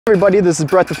everybody, this is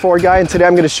Brett the Ford Guy, and today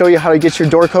I'm going to show you how to get your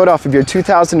door code off of your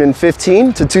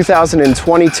 2015 to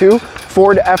 2022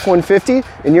 Ford F-150,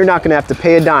 and you're not going to have to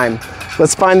pay a dime.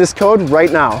 Let's find this code right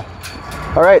now.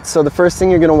 Alright, so the first thing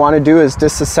you're going to want to do is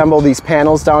disassemble these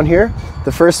panels down here.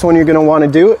 The first one you're going to want to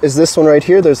do is this one right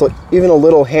here. There's even a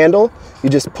little handle. You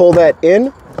just pull that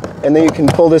in, and then you can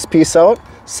pull this piece out,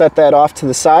 set that off to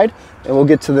the side, and we'll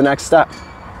get to the next step.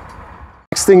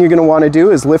 Next thing you're going to want to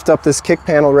do is lift up this kick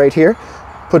panel right here.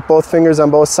 Put both fingers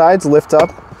on both sides, lift up.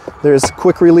 There's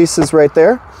quick releases right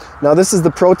there. Now this is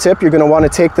the pro tip. You're going to want to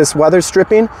take this weather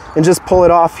stripping and just pull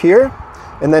it off here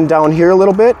and then down here a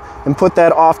little bit and put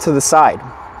that off to the side.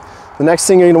 The next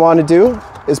thing you're going to want to do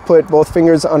is put both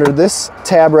fingers under this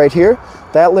tab right here.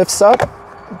 That lifts up,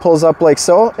 pulls up like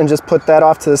so, and just put that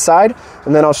off to the side,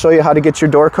 and then I'll show you how to get your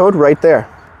door code right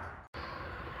there.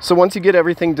 So once you get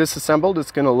everything disassembled, it's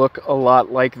going to look a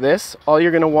lot like this. All you're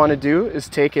going to want to do is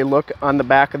take a look on the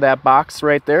back of that box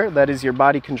right there. That is your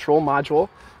body control module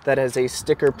that has a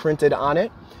sticker printed on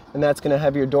it, and that's going to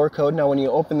have your door code. Now when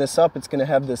you open this up, it's going to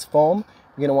have this foam.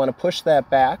 You're going to want to push that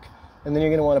back, and then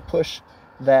you're going to want to push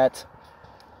that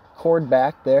cord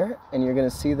back there, and you're going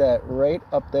to see that right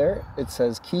up there. It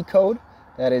says key code.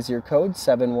 That is your code,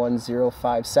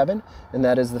 71057, and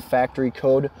that is the factory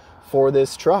code for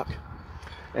this truck.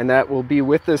 And that will be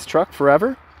with this truck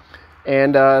forever.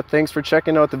 And thanks for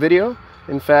checking out the video.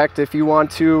 In fact, if you want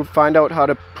to find out how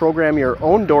to program your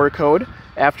own door code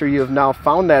after you have now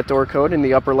found that door code, in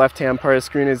the upper left hand part of the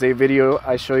screen is a video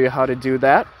I show you how to do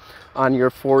that on your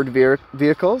Ford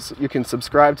vehicles. You can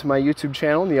subscribe to my YouTube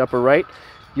channel in the upper right.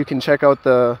 You can check out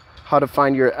the how to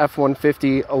find your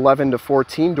F-150 11 to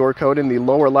 14 door code in the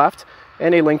lower left,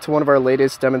 and a link to one of our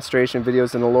latest demonstration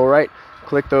videos in the lower right.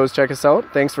 Click those, check us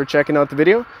out. Thanks for checking out the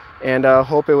video, and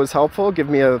hope it was helpful. Give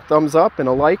me a thumbs up and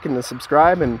a like and a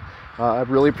subscribe, and I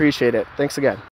really appreciate it. Thanks again.